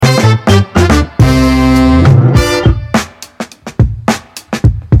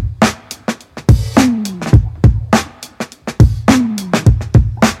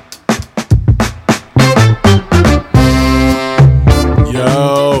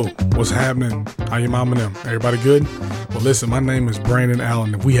What's happening? How your mom and them? Everybody good? Well, listen, my name is Brandon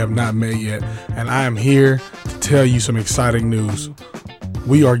Allen, and we have not met yet, and I am here to tell you some exciting news.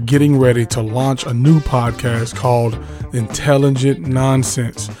 We are getting ready to launch a new podcast called Intelligent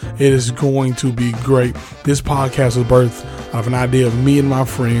Nonsense. It is going to be great. This podcast was birthed out of an idea of me and my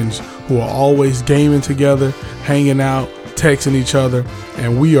friends who are always gaming together, hanging out, texting each other,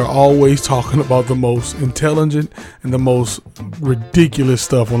 and we are always talking about the most intelligent and the most ridiculous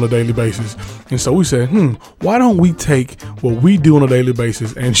stuff on a daily basis. And so we said, why don't we take what we do on a daily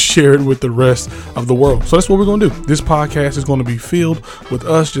basis and share it with the rest of the world? So that's what we're going to do. This podcast is going to be filled with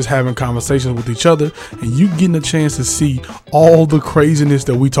us just having conversations with each other and you getting a chance to see all the craziness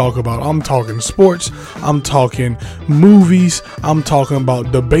that we talk about. I'm talking sports. I'm talking movies. I'm talking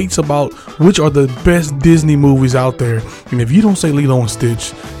about debates about which are the best Disney movies out there. And if you don't say Lilo and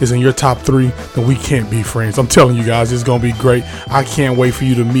Stitch is in your top 3, then we can't be friends. I'm telling you guys, it's going to be great. I can't wait for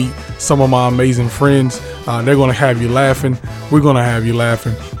you to meet some of my amazing friends. They're going to have you laughing. We're going to have you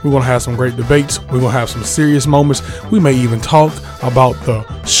laughing. We're going to have some great debates. We're going to have some serious moments. We may even talk about the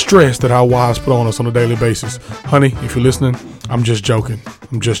stress that our wives put on us on a daily basis. Honey, if you're listening, I'm just joking.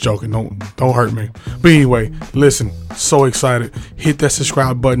 Don't hurt me. But anyway, listen, so excited. Hit that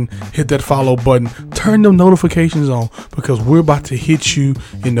subscribe button, hit that follow button, turn them notifications on because we're about to hit you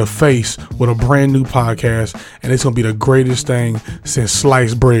in the face with a brand new podcast, and it's going to be the greatest thing since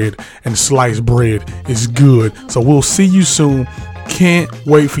sliced bread, and sliced bread is good. So we'll see you soon. Can't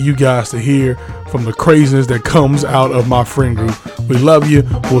wait for you guys to hear from the craziness that comes out of my friend group. We love you.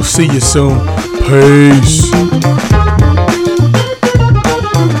 We'll see you soon. Peace.